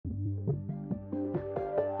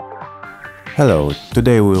Hello,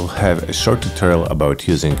 today we will have a short tutorial about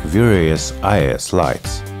using Vray IES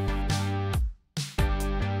lights.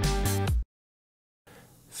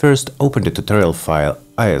 First, open the tutorial file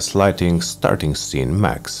IES Lighting Starting Scene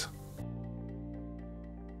Max.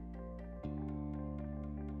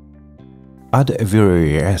 Add a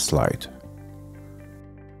VrayIES light.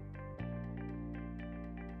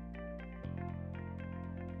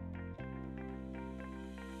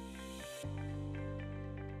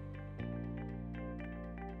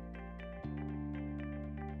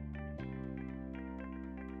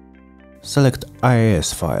 Select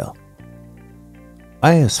IES file.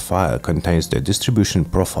 IES file contains the distribution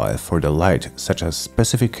profile for the light, such as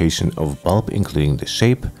specification of bulb including the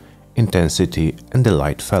shape, intensity and the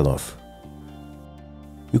light falloff.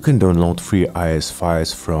 You can download free IES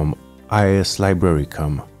files from IES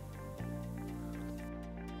library.com.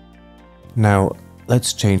 Now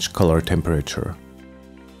let's change color temperature.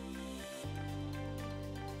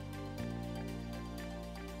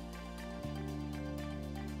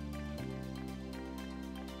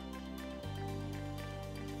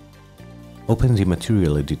 Open the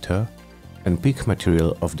material editor and pick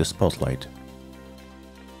material of the spotlight.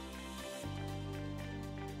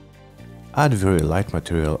 Add Vray light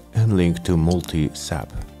material and link to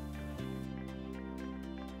multi-sap.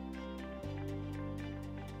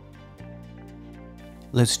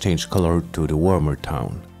 Let's change color to the warmer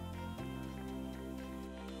tone.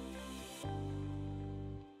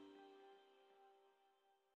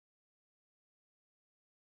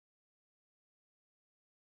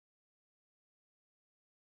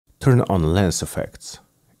 Turn on lens effects.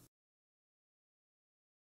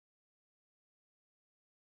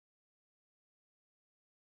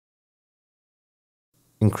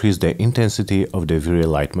 Increase the intensity of the Vray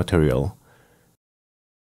light material.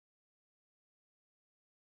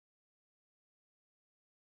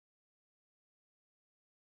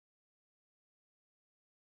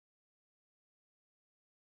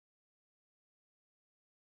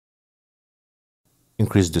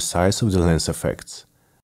 Increase the size of the lens effects.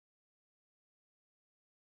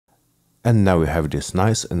 And now we have this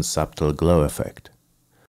nice and subtle glow effect.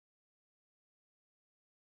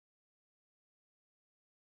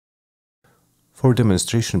 For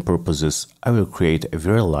demonstration purposes, I will create a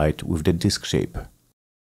Vray light with the disc shape.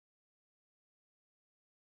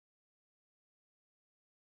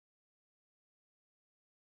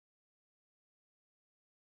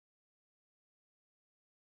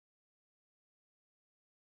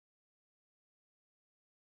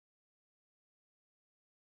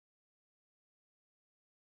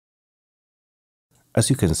 As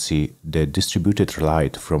you can see, the distributed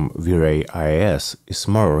light from Vray IES is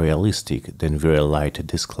more realistic than Vray light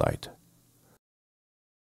disc light.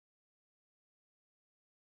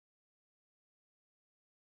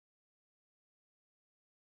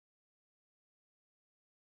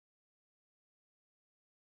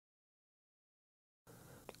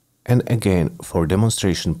 And again, for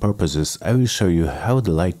demonstration purposes, I will show you how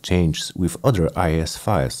the light changes with other IES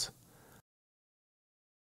files.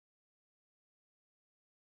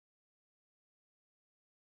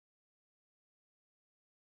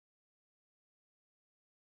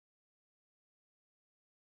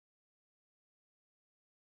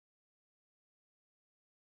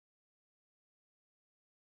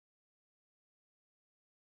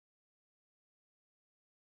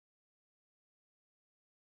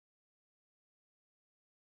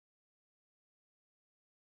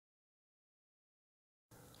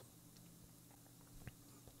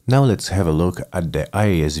 Now let's have a look at the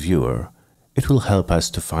IES viewer. It will help us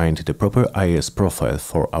to find the proper IES profile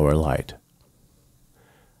for our light.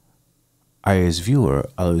 IES viewer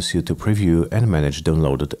allows you to preview and manage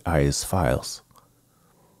downloaded IES files.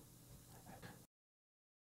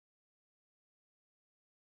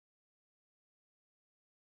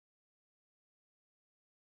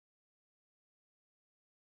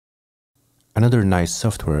 Another nice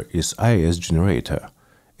software is IES Generator.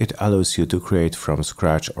 It allows you to create from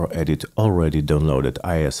scratch or edit already downloaded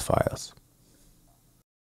IES files.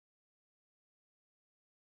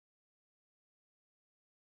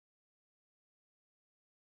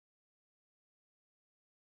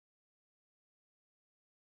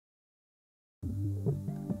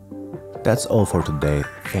 That's all for today.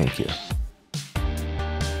 Thank you.